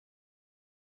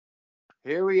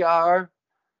here we are.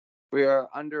 We are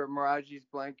under Mirage's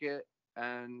blanket,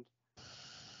 and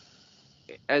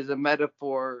as a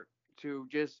metaphor to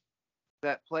just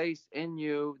that place in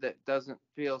you that doesn't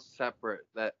feel separate,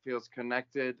 that feels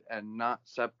connected and not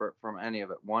separate from any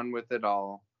of it, one with it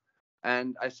all.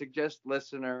 And I suggest,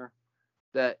 listener,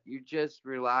 that you just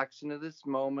relax into this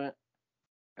moment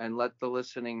and let the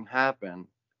listening happen.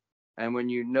 And when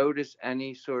you notice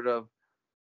any sort of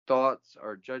thoughts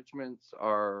or judgments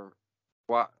or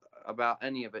what about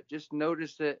any of it, just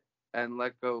notice it and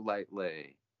let go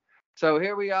lightly. So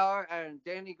here we are, and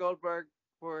Danny Goldberg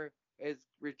for his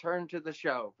return to the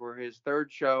show for his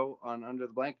third show on Under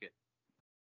the Blanket.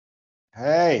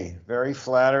 Hey, very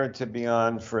flattered to be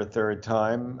on for a third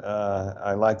time.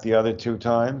 I like the other two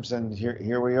times, and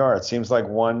here we are. It seems like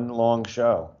one long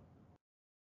show.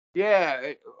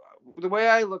 Yeah, the way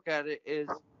I look at it is,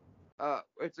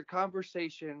 it's a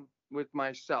conversation with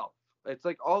myself. It's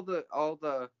like all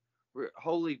the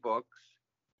holy books.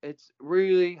 It's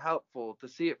really helpful to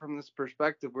see it from this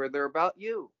perspective where they're about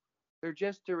you. They're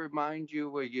just to remind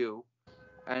you of you,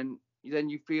 and then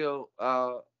you feel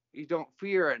you don't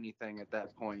fear anything at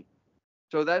that point.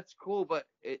 So that's cool, but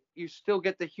you still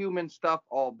get the human stuff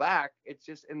all back. It's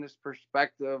just in this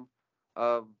perspective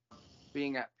of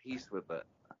being at peace with it.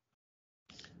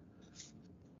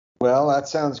 Well, that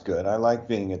sounds good. I like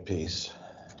being at peace.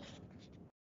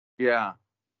 Yeah.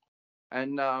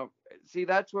 And see,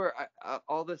 that's where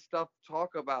all this stuff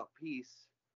talk about peace.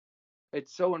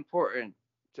 It's so important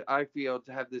to, I feel,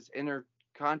 to have this inner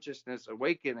consciousness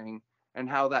awakening and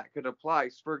how that could apply.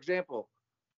 For example,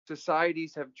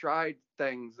 societies have tried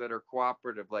things that are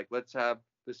cooperative, like let's have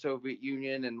the Soviet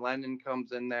Union and Lenin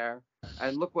comes in there,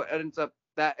 and look what ends up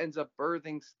that ends up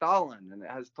birthing Stalin, and it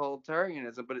has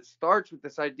totalitarianism. But it starts with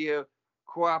this idea of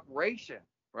cooperation,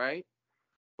 right?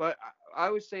 But I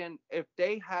was saying if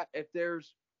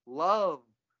there's love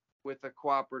with a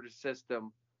cooperative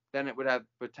system, then it would have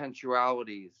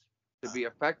potentialities to be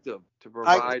effective to I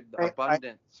provide I I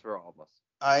abundance for all of us.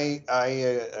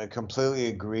 I completely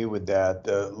agree with that.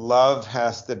 The love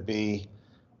has to be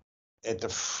at the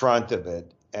front of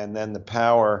it, and then the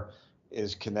power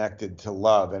is connected to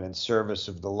love and in service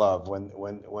of the love.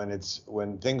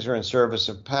 When things are in service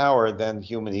of power, then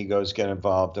human egos get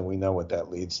involved, and we know what that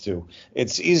leads to.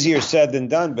 It's easier said than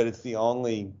done, but it's the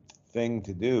only thing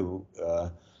to do.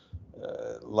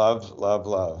 Love, love,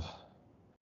 love.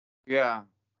 Yeah,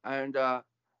 and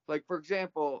like for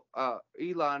example,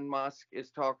 Elon Musk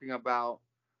is talking about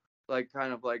like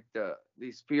kind of like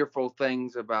these fearful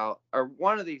things about, or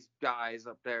one of these guys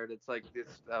up there that's like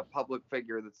this public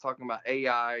figure that's talking about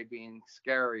AI being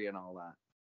scary and all that.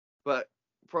 But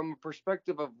from a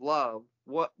perspective of love,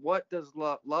 what does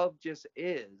love just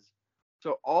is.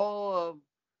 So all of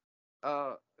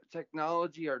uh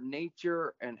technology or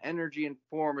nature and energy and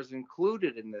form is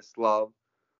included in this love.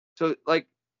 So like,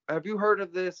 have you heard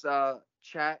of this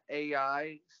chat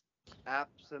AI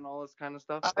apps and all this kind of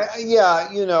stuff? Yeah,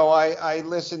 I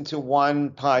listened to one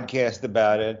podcast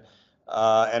about it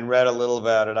and read a little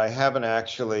about it. I haven't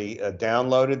actually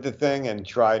downloaded the thing and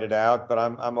tried it out, but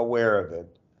I'm aware of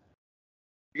it.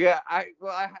 Yeah, I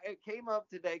it came up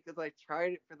today because I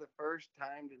tried it for the first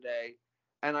time today,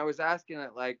 and I was asking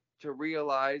it like to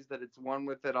realize that it's one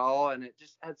with it all, and it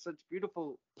just had such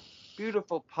beautiful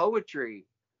poetry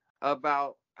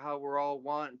about how we're all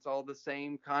one. It's all the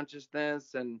same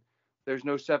consciousness, and there's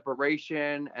no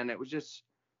separation, and it was just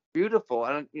beautiful.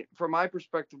 And from my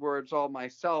perspective, where it's all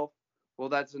myself, well,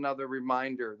 that's another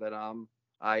reminder that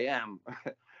I am.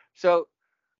 So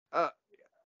uh,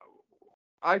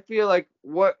 I feel like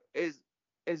what is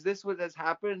this what has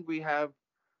happened? We have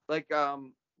like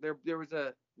there was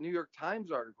a New York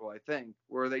Times article, I think,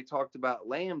 where they talked about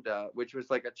Lambda, which was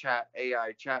like a chat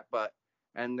AI chatbot,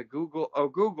 and the Google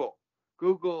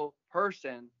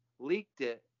person leaked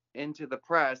it into the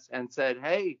press and said,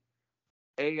 "Hey,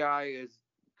 AI is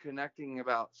connecting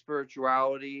about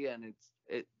spirituality, and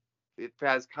it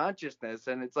has consciousness."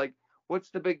 And it's like, what's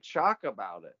the big shock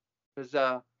about it?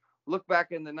 Because look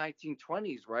back in the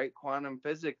 1920s, right? Quantum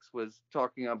physics was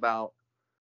talking about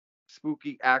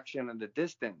spooky action at a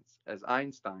distance, as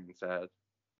Einstein said.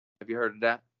 Have you heard of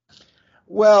that?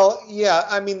 Well, yeah,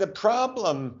 I mean the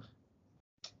problem,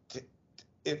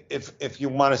 if you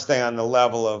want to stay on the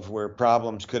level of where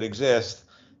problems could exist,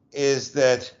 is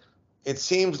that it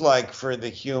seems like for the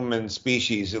human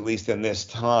species, at least in this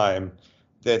time,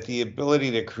 that the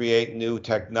ability to create new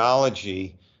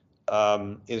technology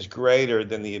is greater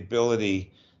than the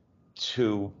ability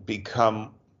to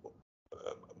become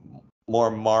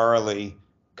more morally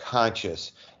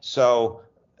conscious. So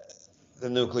the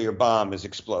nuclear bomb is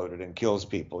exploded and kills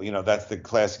people. That's the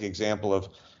classic example of,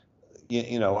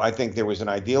 I think there was an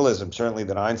idealism, certainly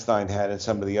that Einstein had and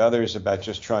some of the others, about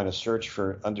just trying to search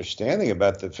for understanding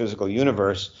about the physical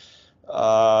universe,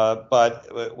 but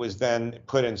it was then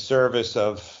put in service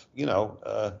of,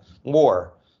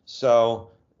 war.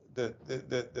 So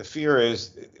the fear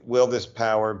is, will this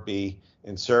power be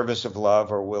in service of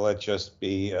love, or will it just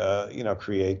be,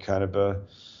 create kind of a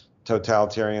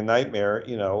totalitarian nightmare,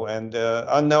 and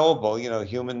unknowable.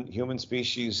 Human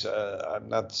species. I'm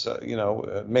not,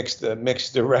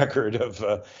 mixed the record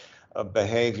of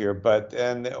behavior,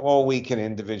 and all we can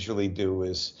individually do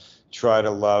is try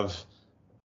to love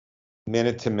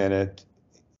minute to minute,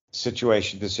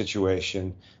 situation to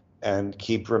situation, and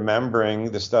keep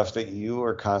remembering the stuff that you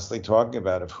are constantly talking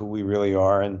about, of who we really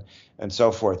are, and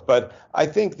so forth. But I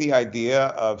think the idea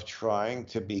of trying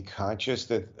to be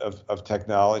conscious of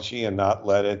technology and not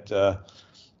let it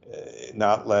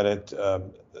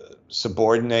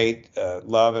subordinate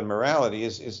love and morality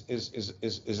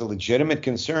is a legitimate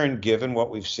concern, given what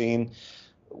we've seen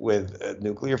with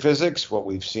nuclear physics, what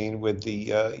we've seen with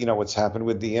the what's happened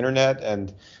with the internet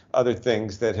and other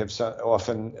things that have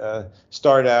often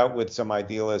started out with some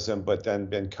idealism, but then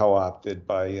been co-opted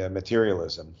by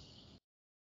materialism.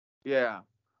 Yeah.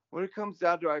 What it comes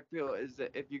down to, I feel, is that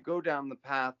if you go down the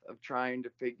path of trying to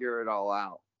figure it all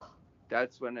out,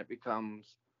 that's when it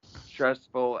becomes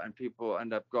stressful, and people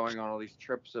end up going on all these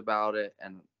trips about it,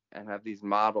 and have these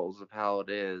models of how it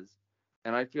is.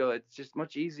 And I feel it's just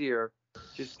much easier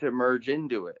just to merge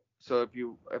into it. So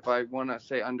if I want to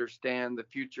say understand the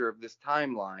future of this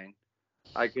timeline,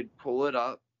 I could pull it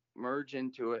up, merge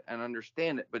into it, and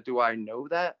understand it. But do I know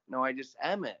that? No, I just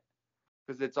am it,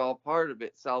 because it's all part of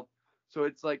itself. So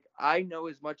it's like I know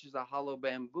as much as a hollow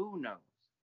bamboo knows.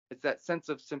 It's that sense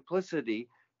of simplicity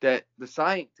that the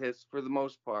scientists, for the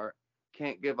most part,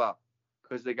 can't give up,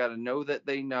 because they got to know that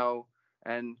they know,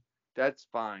 and that's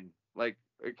fine. Like,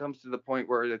 it comes to the point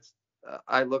where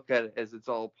I look at it as it's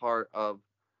all part of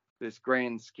this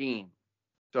grand scheme.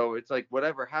 So it's like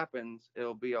whatever happens,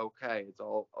 it'll be okay. It's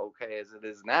all okay as it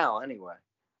is now, anyway.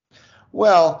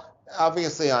 Well,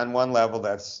 obviously, on one level,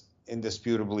 that's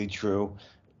indisputably true.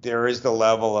 There is the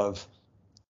level of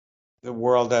the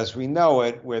world as we know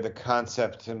it, where the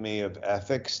concept to me of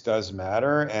ethics does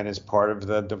matter and is part of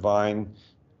the divine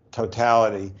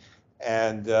totality.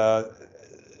 And,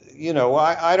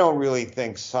 I don't really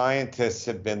think scientists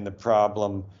have been the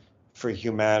problem for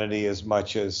humanity as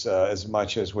much as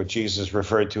what Jesus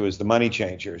referred to as the money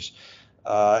changers.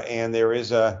 And there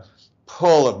is a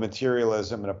pull of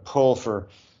materialism and a pull for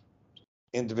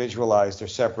individualized or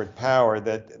separate power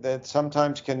that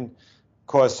sometimes can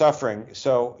cause suffering.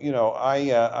 So,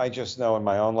 I just know in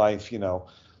my own life,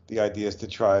 the idea is to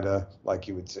try to, like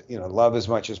you would say, love as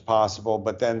much as possible.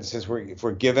 But then, since if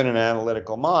we're given an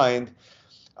analytical mind,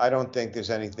 I don't think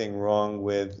there's anything wrong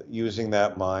with using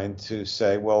that mind to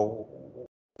say, well,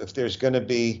 if there's going to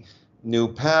be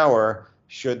new power,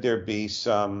 should there be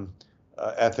some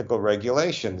ethical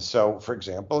regulations? So, for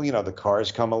example, the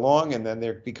cars come along, and then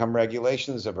there become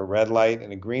regulations of a red light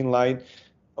and a green light,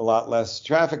 a lot less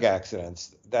traffic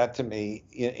accidents. That to me,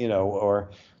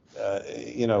 or uh,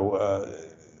 you know, uh,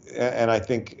 and I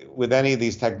think with any of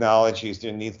these technologies,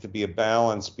 there needs to be a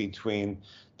balance between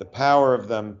the power of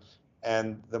them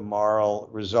and the moral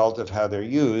result of how they're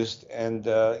used. And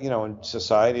in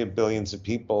society of billions of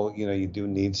people, you do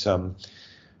need some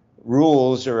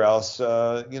rules, or else,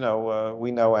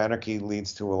 we know anarchy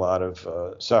leads to a lot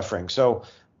of suffering. So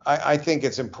I think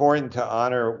it's important to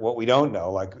honor what we don't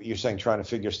know. Like you're saying, trying to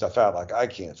figure stuff out. Like I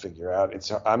can't figure out.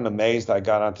 I'm amazed I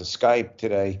got onto Skype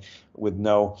today with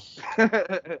no.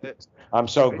 I'm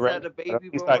so Is that great. a But at baby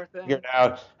least I boomer thing? figured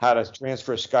out how to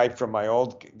transfer Skype from my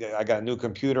old. I got a new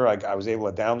computer. I was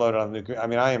able to download it on the new. I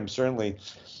mean, I am certainly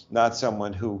not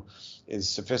someone who is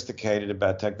sophisticated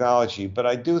about technology, but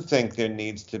I do think there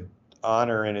needs to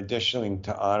honor, in addition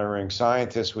to honoring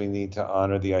scientists, we need to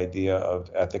honor the idea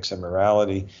of ethics and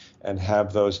morality, and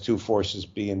have those two forces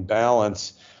be in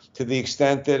balance to the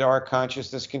extent that our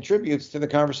consciousness contributes to the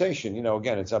conversation.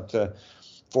 Again, it's up to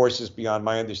forces beyond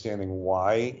my understanding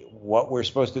what we're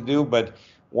supposed to do, but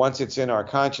once it's in our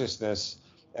consciousness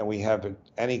and we have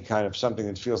any kind of something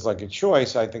that feels like a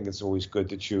choice, I think it's always good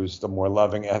to choose the more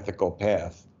loving, ethical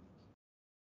path.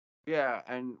 Yeah,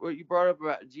 and what you brought up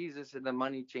about Jesus and the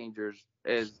money changers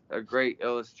is a great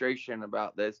illustration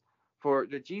about this. For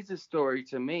the Jesus story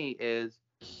to me is,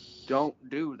 don't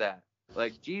do that.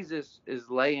 Like, Jesus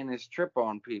is laying his trip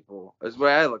on people, is the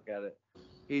way I look at it.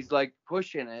 He's like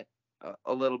pushing it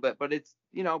a little bit, but it's,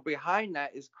 behind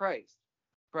that is Christ.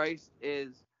 Christ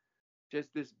is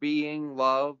just this being,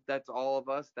 love. That's all of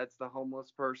us. That's the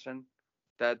homeless person.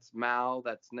 That's Mao.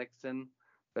 That's Nixon.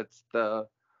 That's the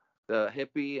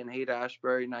hippie in Haight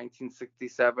Ashbury,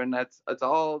 1967. That's it's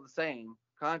all the same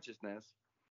consciousness.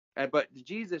 But the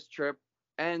Jesus trip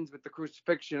ends with the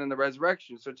crucifixion and the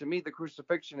resurrection. So to me, the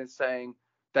crucifixion is saying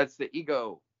that's the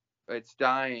ego. It's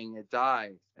dying. It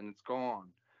dies and it's gone.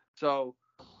 So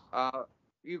uh,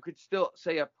 you could still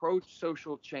say approach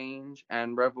social change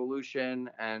and revolution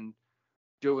and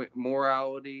doing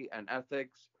morality and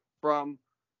ethics from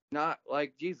not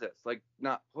like Jesus, like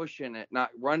not pushing it, not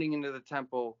running into the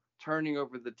temple, turning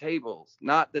over the tables.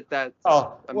 Not that that's.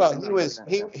 Oh, well, I'm he not saying was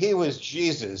he that. he was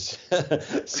Jesus.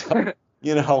 So,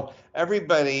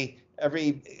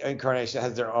 every incarnation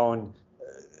has their own,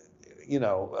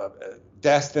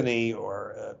 destiny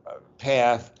or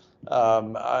path.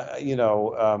 What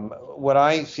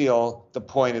I feel the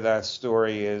point of that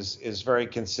story is very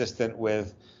consistent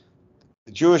with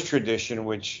the Jewish tradition,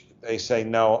 which they say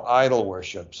no idol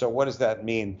worship. So what does that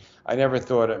mean? I never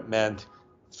thought it meant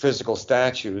physical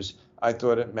statues. I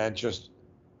thought it meant just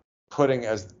putting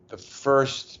as the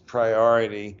first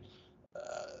priority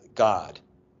God,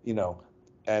 you know,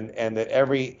 and that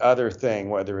every other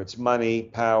thing, whether it's money,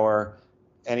 power,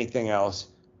 anything else,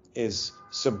 is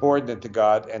subordinate to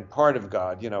God and part of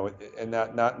God, and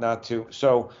not to.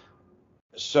 So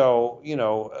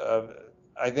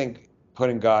I think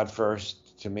putting God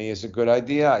first to me is a good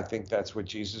idea. I think that's what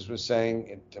Jesus was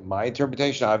saying. To my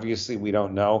interpretation, obviously we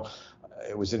don't know.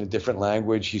 It was in a different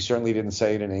language. He certainly didn't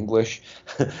say it in English.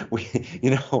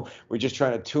 We're just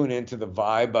trying to tune into the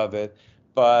vibe of it.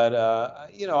 But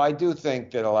I do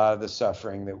think that a lot of the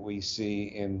suffering that we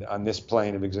see on this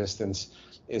plane of existence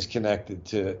is connected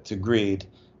to greed,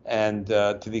 and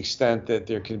to the extent that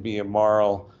there can be a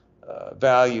moral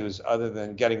values other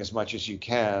than getting as much as you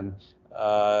can,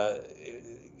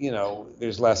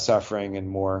 there's less suffering and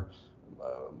more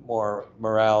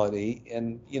morality.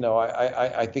 And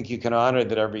I think you can honor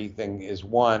that everything is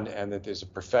one and that there's a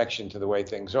perfection to the way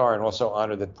things are, and also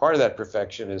honor that part of that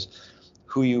perfection is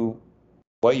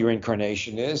what your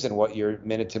incarnation is and what your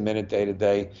minute to minute, day to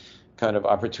day kind of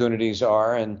opportunities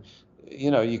are. And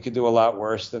you could do a lot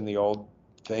worse than the old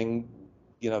thing.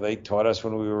 They taught us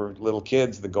when we were little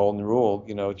kids, the golden rule,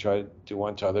 try to do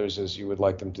unto others as you would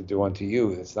like them to do unto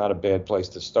you. It's not a bad place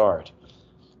to start.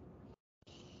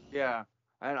 Yeah,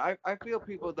 and I feel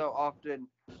people though often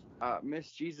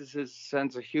miss Jesus's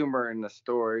sense of humor in the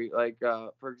story. Like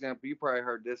for example, you probably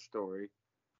heard this story.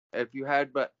 If you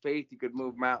had but faith, you could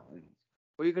move mountains.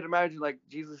 Well, you could imagine like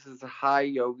Jesus is a high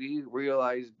yogi,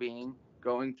 realized being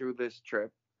going through this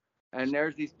trip, and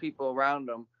there's these people around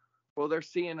him. Well, they're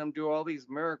seeing him do all these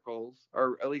miracles,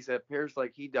 or at least it appears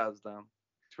like he does them.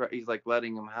 He's like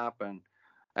letting them happen,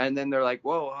 and then they're like,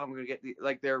 "Whoa, I'm gonna get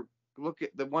like they're look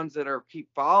at the ones that are keep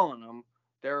following him.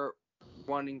 They're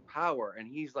wanting power, and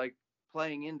he's like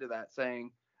playing into that,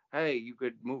 saying, "Hey, you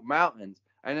could move mountains."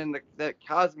 And then the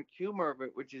cosmic humor of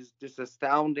it, which is just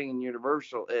astounding and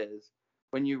universal, is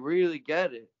when you really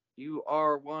get it, you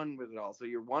are one with it all. So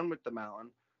you're one with the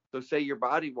mountain. So say your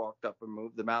body walked up and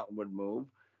moved, the mountain would move,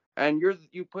 and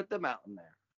you put the mountain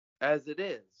there as it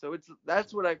is. So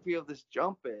that's what I feel this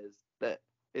jump is that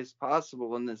is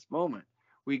possible in this moment.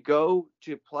 We go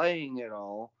to playing it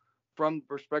all from the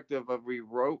perspective of we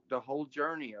wrote the whole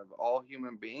journey of all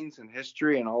human beings and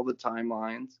history and all the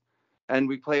timelines, and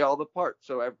we play all the parts.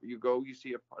 So you go, you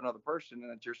see another person,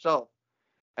 and it's yourself,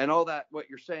 and all that. What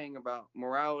you're saying about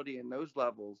morality and those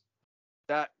levels,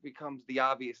 that becomes the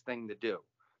obvious thing to do.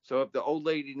 So if the old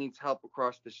lady needs help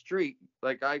across the street,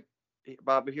 like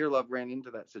Bobby here love ran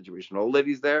into that situation. Old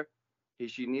lady's there.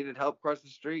 She needed help across the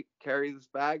street, carry this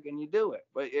bag, and you do it.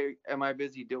 But am I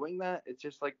busy doing that? It's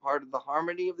just like part of the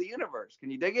harmony of the universe. Can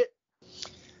you dig it?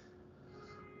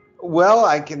 Well,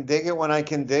 I can dig it when I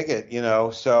can dig it,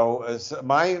 So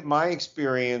my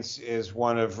experience is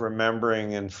one of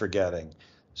remembering and forgetting.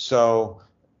 So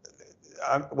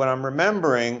when I'm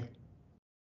remembering,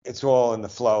 it's all in the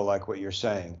flow, like what you're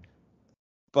saying.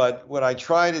 But what I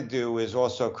try to do is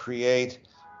also create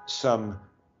some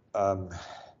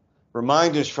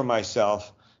reminders for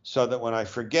myself so that when I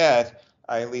forget,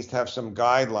 I at least have some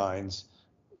guidelines,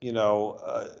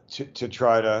 to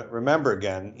try to remember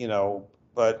again,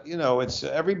 But it's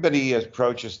everybody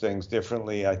approaches things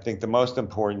differently. I think the most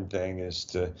important thing is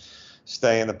to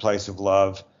stay in the place of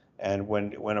love, and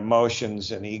when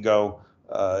emotions and ego,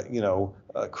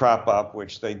 crop up,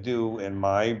 which they do in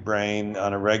my brain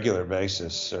on a regular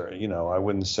basis, or I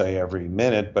wouldn't say every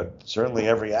minute, but certainly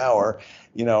every hour,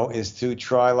 is to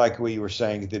try, like we were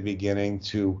saying at the beginning,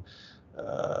 to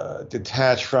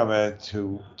detach from it,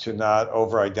 to not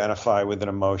over-identify with an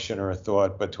emotion or a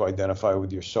thought, but to identify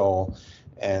with your soul,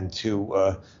 and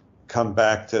to come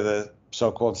back to the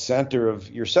so-called center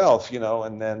of yourself,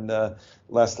 and then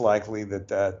less likely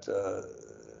that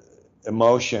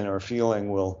emotion or feeling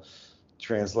will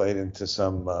translate into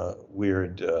some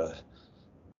weird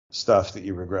stuff that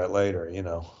you regret later.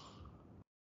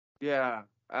 Yeah.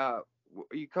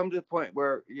 You come to the point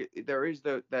where there is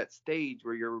that stage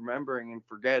where you're remembering and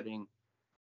forgetting,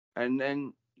 and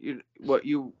then what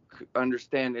you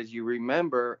understand is you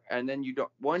remember, and then you don't.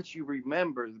 Once you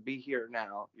remember to be here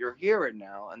now, you're here and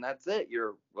now, and that's it.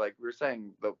 You're, like we were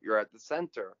saying, you're at the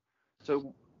center.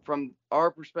 So from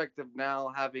our perspective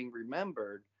now, having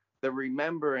remembered, the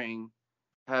remembering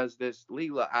has this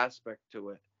Leela aspect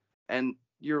to it, and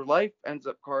your life ends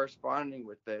up corresponding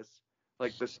with this.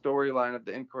 Like the storyline of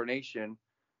the incarnation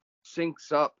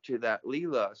syncs up to that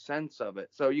Leela sense of it.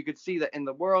 So you could see that in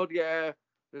the world, yeah,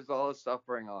 there's all this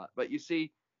suffering a lot. But you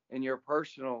see in your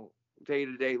personal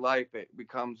day-to-day life, it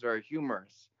becomes very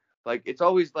humorous. Like it's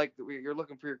always like you're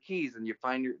looking for your keys and you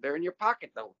find they're in your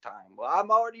pocket the whole time. Well, I'm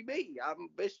already me. I'm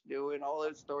Vishnu and all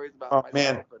those stories about Oh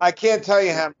man, myself. And I can't tell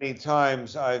you how many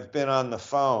times I've been on the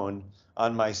phone,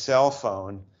 on my cell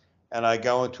phone, and I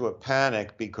go into a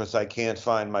panic because I can't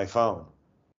find my phone.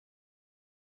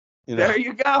 there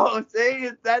you go. See,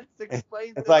 that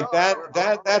explains It's it like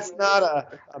all. that's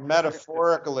not a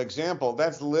metaphorical example.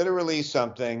 That's literally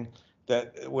something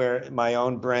that where my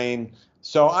own brain.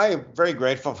 So I am very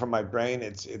grateful for my brain.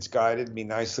 It's guided me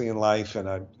nicely in life, and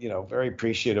I'm very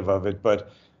appreciative of it.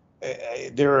 But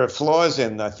there are flaws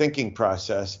in the thinking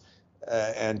process,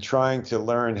 and trying to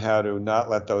learn how to not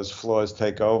let those flaws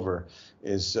take over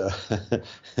is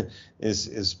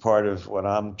is part of what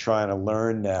I'm trying to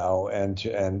learn now,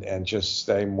 and just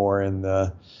stay more in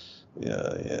the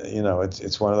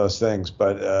it's one of those things.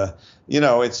 But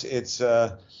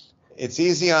it's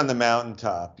easy on the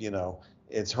mountaintop.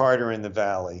 It's harder in the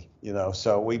valley.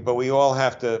 So we all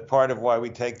have to. Part of why we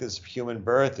take this human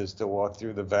birth is to walk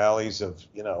through the valleys of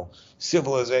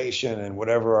civilization and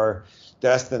whatever our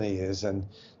destiny is, and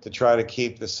to try to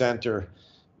keep the center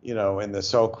in the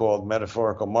so-called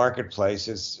metaphorical marketplace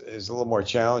is a little more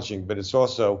challenging, but it's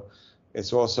also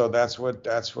that's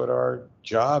what our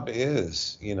job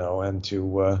is, and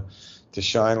to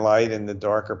shine light in the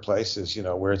darker places,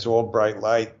 where it's all bright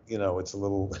light, it's a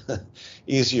little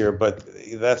easier, but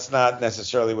that's not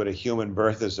necessarily what a human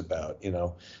birth is about,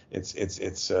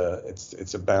 it's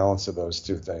a balance of those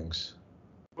two things.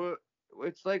 Well,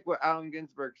 it's like what Allen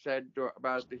Ginsberg said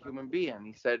about the human being.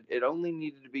 He said it only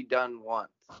needed to be done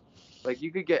once. Like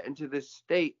you could get into this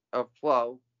state of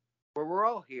flow where we're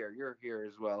all here. You're here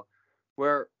as well.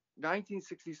 Where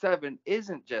 1967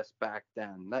 isn't just back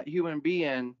then. That human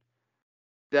being,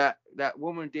 that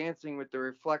woman dancing with the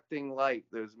reflecting light,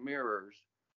 those mirrors.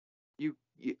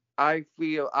 I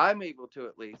feel I'm able to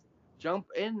at least jump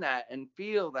in that and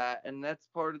feel that, and that's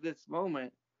part of this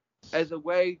moment as a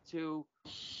way to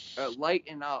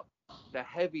lighten up the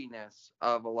heaviness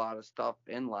of a lot of stuff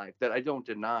in life that I don't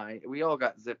deny. We all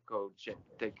got zip code shit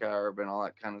to take care of and all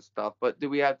that kind of stuff, but do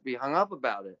we have to be hung up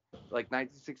about it? Like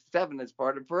 1967 is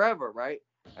part of forever, right?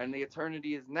 And the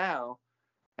eternity is now,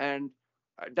 and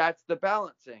that's the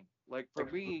balancing. Like for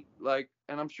me, like,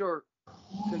 and I'm sure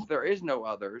since there is no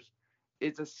others,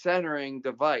 it's a centering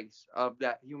device of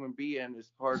that human being as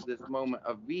part of this moment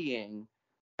of being,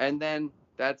 and then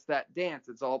that's that dance.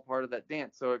 It's all part of that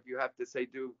dance. So if you have to say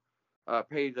do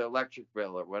pay the electric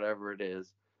bill or whatever it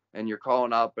is, and you're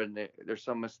calling up and there's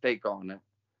some mistake on it,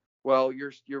 well,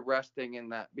 you're resting in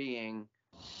that being,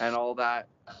 and all that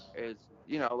is,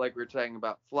 like we are saying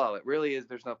about flow. It really is.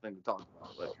 There's nothing to talk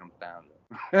about when it comes down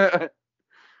to it.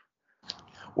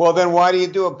 Well, then why do you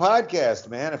do a podcast,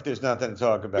 man, if there's nothing to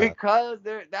talk about? Because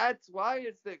that's why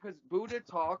it's that, because Buddha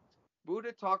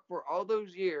talked for all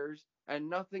those years and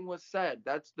nothing was said.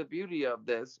 That's the beauty of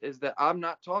this, is that I'm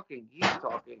not talking, he's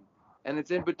talking, and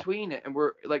it's in between it, and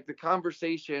we're like, the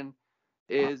conversation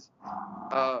is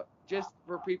just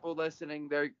for people listening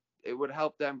there. It would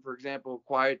help them, for example,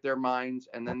 quiet their minds,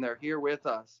 and then they're here with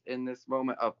us in this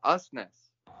moment of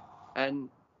usness, and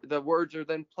the words are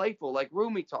then playful, like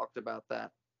Rumi talked about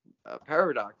that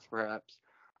paradox, perhaps.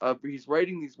 He's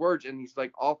writing these words and he's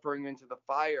like offering into the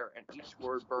fire, and each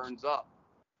word burns up.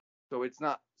 So it's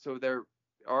not. So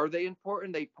are they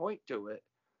important? They point to it.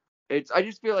 I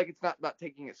just feel like it's not about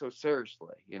taking it so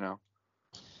seriously.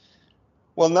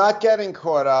 Well, not getting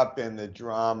caught up in the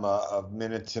drama of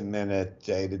minute to minute,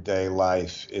 day to day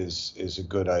life is a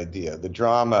good idea. The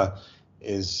drama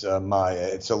is Maya,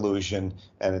 it's illusion,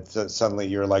 and it's suddenly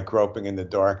you're like groping in the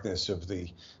darkness of the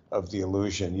of the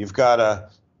illusion. You've got to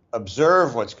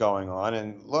observe what's going on.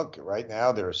 And look, right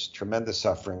now there's tremendous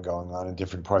suffering going on in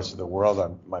different parts of the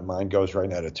world. My mind goes right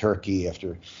now to Turkey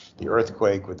after the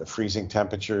earthquake with the freezing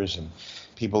temperatures and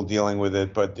people dealing with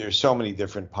it. But there's so many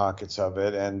different pockets of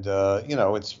it, and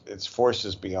it's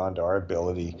forces beyond our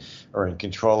ability or in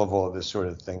control of all of this sort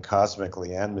of thing,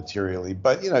 cosmically and materially.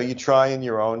 But you try in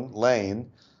your own lane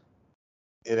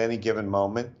at any given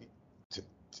moment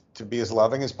to be as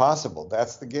loving as possible.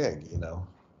 That's the gig.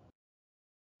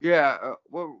 Yeah,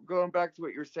 well, going back to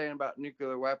what you were saying about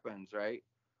nuclear weapons, right?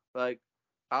 Like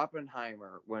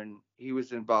Oppenheimer, when he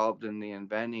was involved in the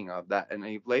inventing of that, and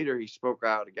later he spoke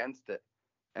out against it,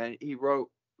 and he wrote.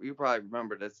 You probably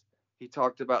remember this. He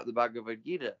talked about the Bhagavad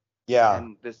Gita Yeah.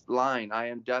 and this line, "I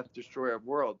am death, destroyer of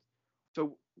worlds."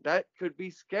 So that could be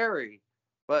scary,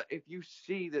 but if you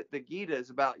see that the Gita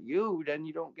is about you, then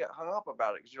you don't get hung up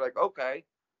about it because you're like, okay,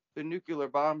 the nuclear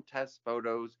bomb test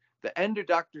photos, the end of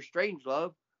Doctor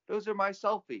Strangelove, those are my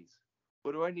selfies.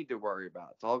 What do I need to worry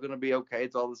about? It's all going to be okay.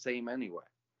 It's all the same anyway.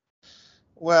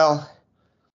 Well,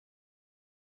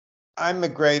 I'm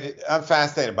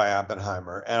fascinated by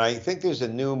Oppenheimer, and I think there's a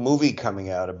new movie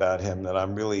coming out about him that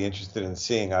I'm really interested in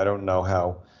seeing. I don't know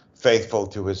how faithful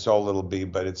to his soul it'll be,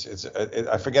 but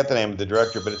I forget the name of the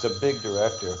director, but it's a big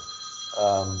director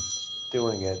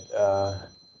doing it.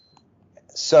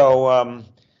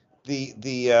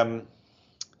 The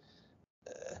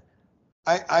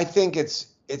I think it's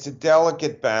a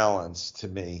delicate balance to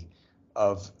me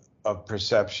of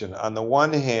perception. On the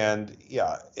one hand,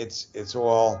 yeah, it's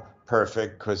all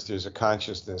perfect because there's a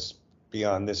consciousness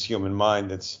beyond this human mind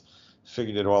that's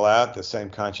figured it all out, the same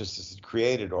consciousness that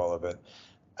created all of it.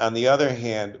 On the other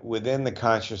hand, within the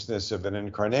consciousness of an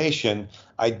incarnation,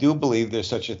 I do believe there's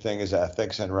such a thing as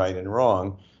ethics and right and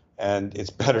wrong, and it's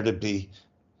better to be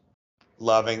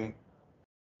loving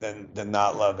than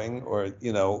not loving, or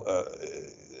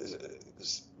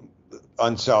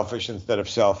unselfish instead of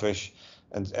selfish,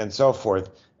 and so forth.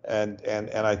 And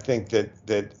I think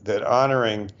that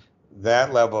honoring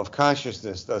that level of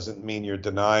consciousness doesn't mean you're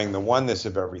denying the oneness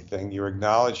of everything. You're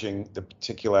acknowledging the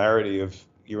particularity of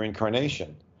your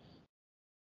incarnation.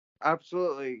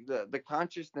 Absolutely. The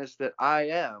consciousness that I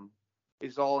am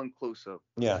is all inclusive.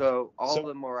 Yeah. So all So,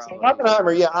 the morality.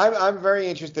 Oppenheimer, yeah, I'm very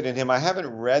interested in him. I haven't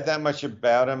read that much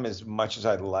about him as much as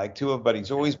I'd like to have, but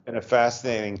he's always been a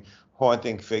fascinating,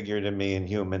 haunting figure to me in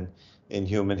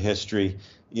human history.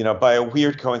 By a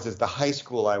weird coincidence, the high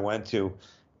school I went to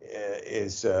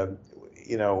is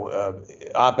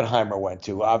Oppenheimer went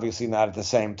to. Obviously not at the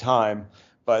same time,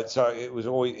 but so it was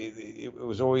always he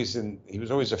was always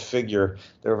a figure.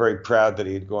 They were very proud that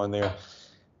he had gone there.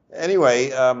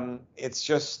 Anyway, it's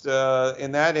just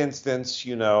in that instance,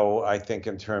 I think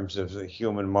in terms of the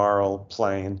human moral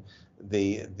plane,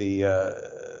 the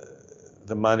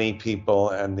money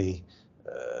people and the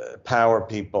power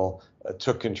people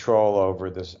took control over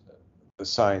the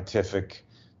scientific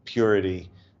purity,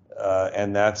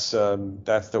 and that's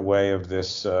the way of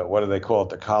this. What do they call it?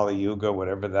 The Kali Yuga,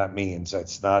 whatever that means.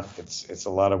 It's not. It's a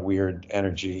lot of weird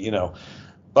energy.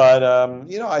 But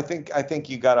I think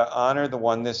you got to honor the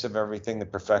oneness of everything, the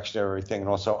perfection of everything, and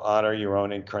also honor your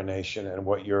own incarnation and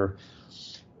what your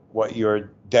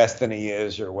destiny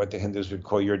is, or what the Hindus would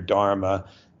call your dharma,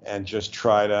 and just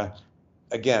try to.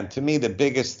 Again, to me, the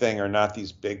biggest thing are not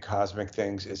these big cosmic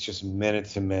things. It's just minute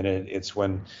to minute. It's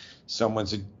when someone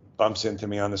bumps into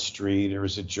me on the street or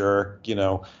is a jerk,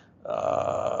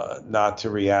 not to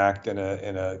react in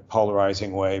a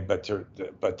polarizing way, but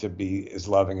to be as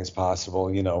loving as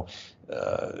possible.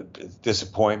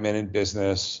 Disappointment in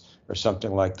business or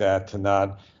something like that, to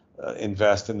not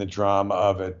invest in the drama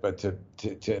of it, but to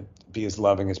be as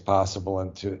loving as possible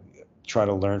and to try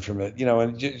to learn from it.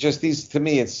 And just these, to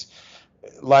me,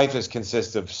 life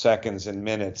consists of seconds and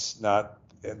minutes, not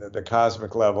the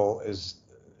cosmic level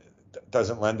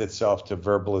doesn't lend itself to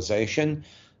verbalization.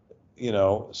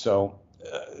 So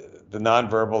the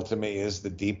nonverbal to me is the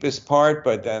deepest part,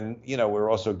 but then, we're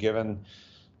also given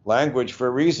language for a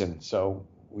reason. So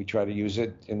we try to use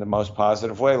it in the most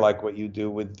positive way, like what you do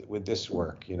with this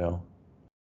work,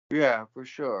 Yeah, for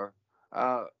sure.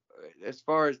 As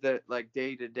far as that, like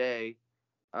day to day,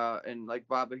 and like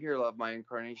Baba here loved my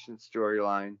incarnation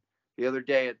storyline. The other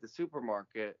day at the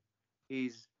supermarket,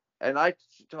 he's and I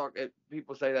talk.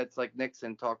 People say that's like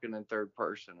Nixon talking in third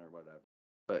person or whatever,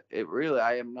 but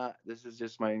I am not. This is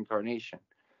just my incarnation.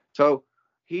 So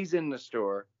he's in the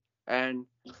store, and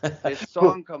this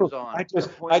song comes on. I just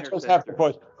have to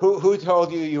pause. Who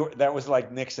told you that was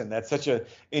like Nixon? That's such an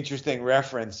interesting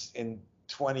reference in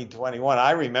 2021.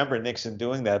 I remember Nixon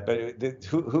doing that, but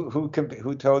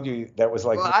who told you that was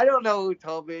like? Well, I don't know who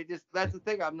told me. Just that's the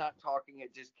thing. I'm not talking.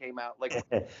 It just came out. Like,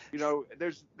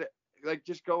 there's like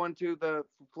just going to the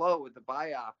flow with the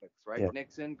biopics, right? Yeah.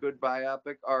 Nixon, good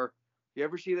biopic. Or you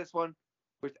ever see this one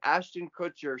with Ashton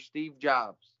Kutcher, Steve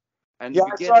Jobs, and Yeah,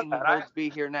 the I saw beginning he that. holds "Be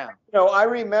Here Now." I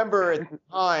remember at the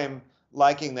time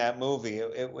liking that movie.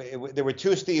 There were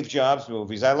two Steve Jobs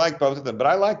movies. I liked both of them, but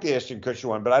I liked the Ashton Kutcher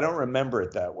one, but I don't remember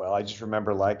it that well. I just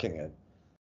remember liking it.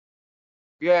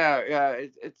 Yeah.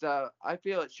 It's I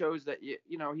feel it shows that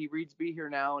he reads "Be Here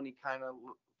Now" and he kind of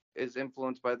is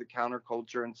influenced by the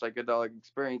counterculture and psychedelic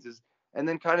experiences, and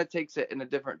then kind of takes it in a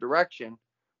different direction.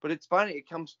 But it's funny, it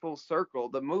comes full circle.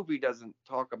 The movie doesn't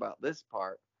talk about this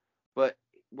part, but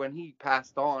when he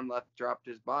passed on, dropped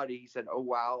his body, he said, "Oh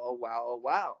wow, oh wow, oh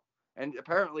wow," and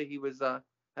apparently he was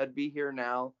had "Be Here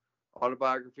Now,"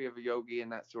 autobiography of a yogi,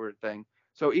 and that sort of thing.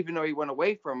 So even though he went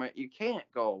away from it, you can't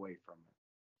go away from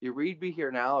it. You read "Be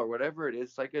Here Now" or whatever it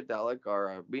is, psychedelic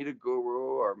or meet a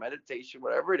guru or meditation,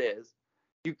 whatever it is,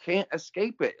 you can't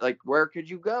escape it. Like, where could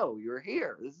you go? You're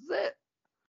here. This is it.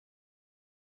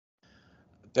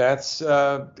 That's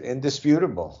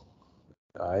indisputable.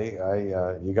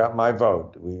 You got my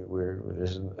vote.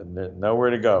 There's nowhere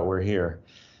to go. We're here.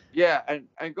 Yeah,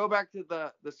 and go back to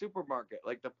the supermarket.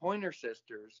 Like the Pointer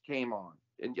Sisters came on,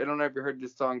 and I don't know if you heard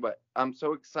this song, but I'm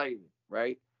so excited,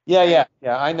 right? Yeah, And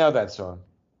yeah. I know that song.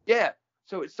 yeah,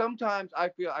 so sometimes I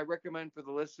recommend for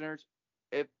the listeners,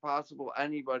 if possible,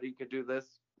 anybody could do this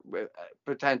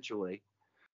potentially.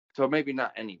 So maybe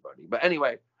not anybody, but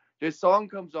anyway, this song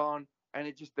comes on and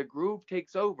it just the groove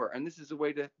takes over, and this is a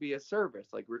way to be a service,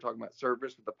 like we were talking about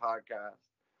service with the podcast.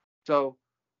 So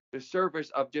the service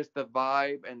of just the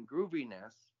vibe and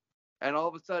grooviness, and all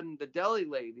of a sudden the deli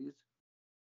ladies,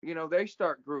 they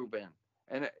start grooving,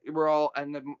 and we're all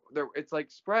and it's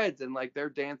like spreads and like they're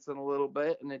dancing a little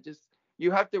bit, and it just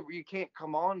you can't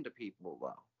come on to people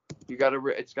though.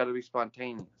 It's got to be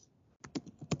spontaneous.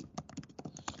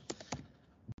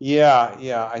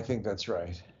 Yeah, I think that's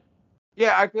right.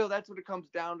 Yeah, I feel that's what it comes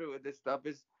down to with this stuff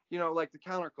is, like the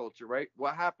counterculture, right?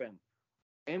 What happened?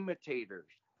 Imitators.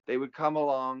 They would come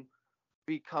along,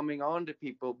 be coming on to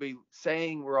people, be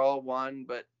saying we're all one,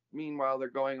 but meanwhile they're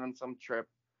going on some trip.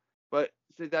 But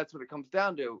see, that's what it comes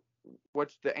down to.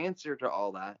 What's the answer to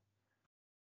all that?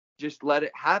 Just let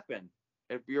it happen.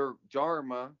 If your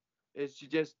dharma is to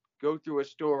just go through a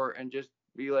store and just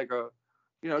be like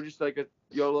just like a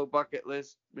YOLO bucket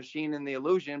list machine in the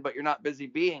illusion, but you're not busy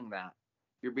being that.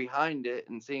 You're behind it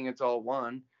and seeing it's all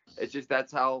one. It's just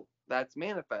that's how that's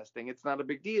manifesting. It's not a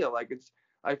big deal.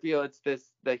 I feel it's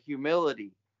the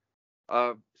humility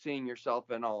of seeing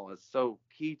yourself in all is so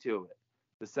key to it.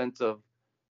 The sense of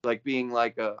like being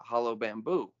like a hollow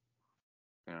bamboo,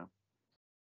 you know.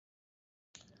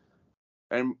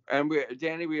 And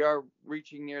Danny, we are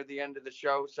reaching near the end of the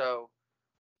show, so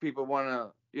people want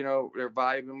to, they're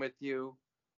vibing with you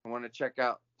and want to check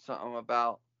out something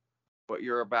about what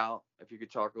you're about. If you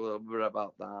could talk a little bit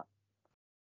about that.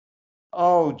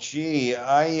 Oh, gee,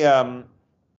 I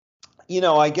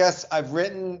guess I've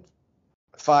written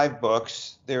 5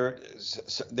 books.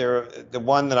 The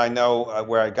one that I know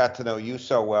where I got to know you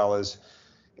so well is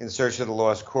In Search of the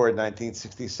Lost Chord,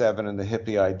 1967, and the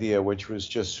Hippie Idea, which was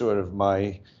just sort of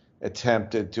my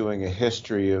attempt at doing a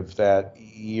history of that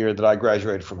year that I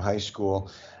graduated from high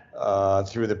school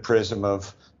through the prism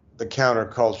of the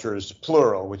countercultures,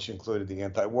 plural, which included the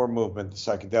anti-war movement, the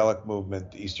psychedelic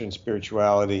movement, Eastern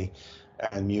spirituality,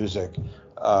 and music,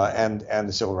 and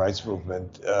the civil rights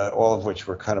movement, all of which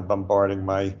were kind of bombarding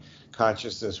my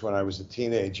consciousness when I was a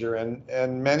teenager,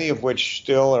 and many of which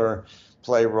still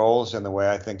play roles in the way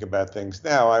I think about things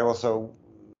now. I also,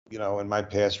 in my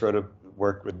past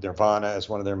worked with Nirvana as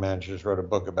one of their managers, wrote a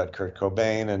book about Kurt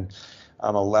Cobain, and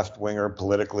I'm a left winger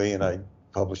politically, and I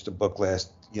published a book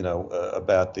last,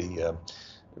 about the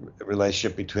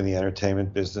relationship between the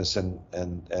entertainment business and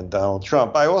Donald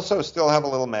Trump. I also still have a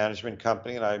little management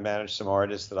company, and I manage some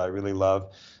artists that I really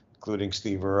love, including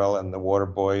Steve Earle and the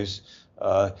Waterboys.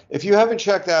 If you haven't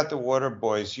checked out the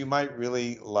Waterboys, you might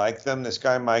really like them. This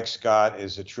guy Mike Scott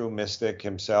is a true mystic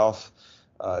himself.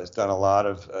 Has done a lot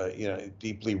of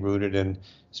deeply rooted in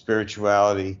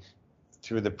spirituality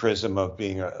through the prism of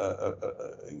being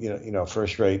a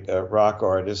first-rate rock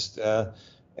artist.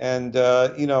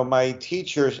 My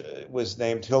teacher was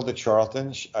named Hilda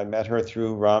Charlton. I met her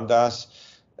through Ram Dass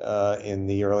in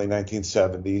the early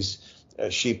 1970s.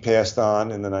 She passed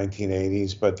on in the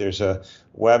 1980s, but there's a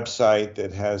website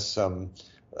that has some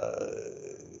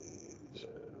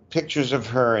pictures of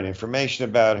her and information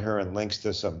about her and links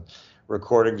to some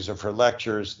recordings of her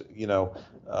lectures,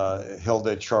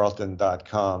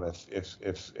 HildaCharlton.com.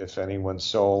 If anyone's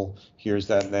soul hears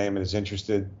that name and is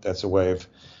interested, that's a way of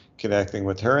connecting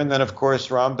with her. And then, of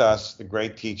course, Ram Dass, the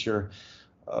great teacher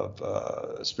of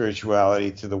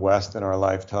spirituality to the West in our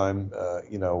lifetime.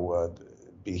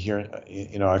 Be here.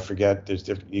 I forget. There's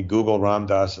different. You Google Ram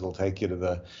Dass, it'll take you to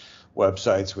the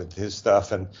websites with his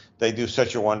stuff, and they do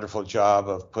such a wonderful job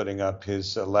of putting up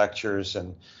his lectures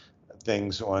and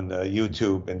things on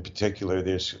YouTube in particular.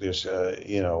 There's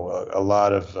a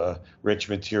lot of rich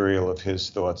material of his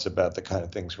thoughts about the kind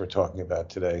of things we're talking about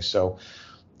today. So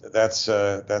that's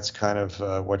kind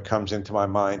of what comes into my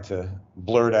mind to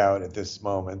blurt out at this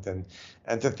moment, and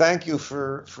to thank you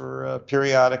for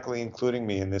periodically including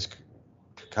me in this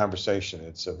conversation.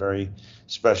 It's a very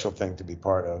special thing to be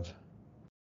part of.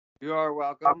 You are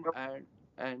welcome,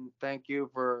 and thank you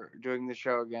for doing the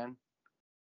show again.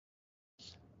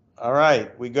 All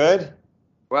right, we good?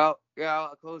 Well, yeah,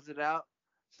 I'll close it out.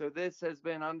 So this has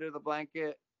been Under the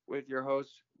Blanket with your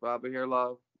host, Baba Here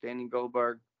Love, Danny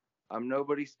Goldberg. I'm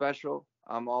nobody special.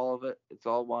 I'm all of it. It's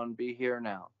all one. Be here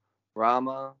now.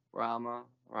 Rama, Rama,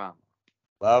 Rama.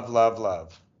 Love, love,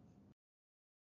 love.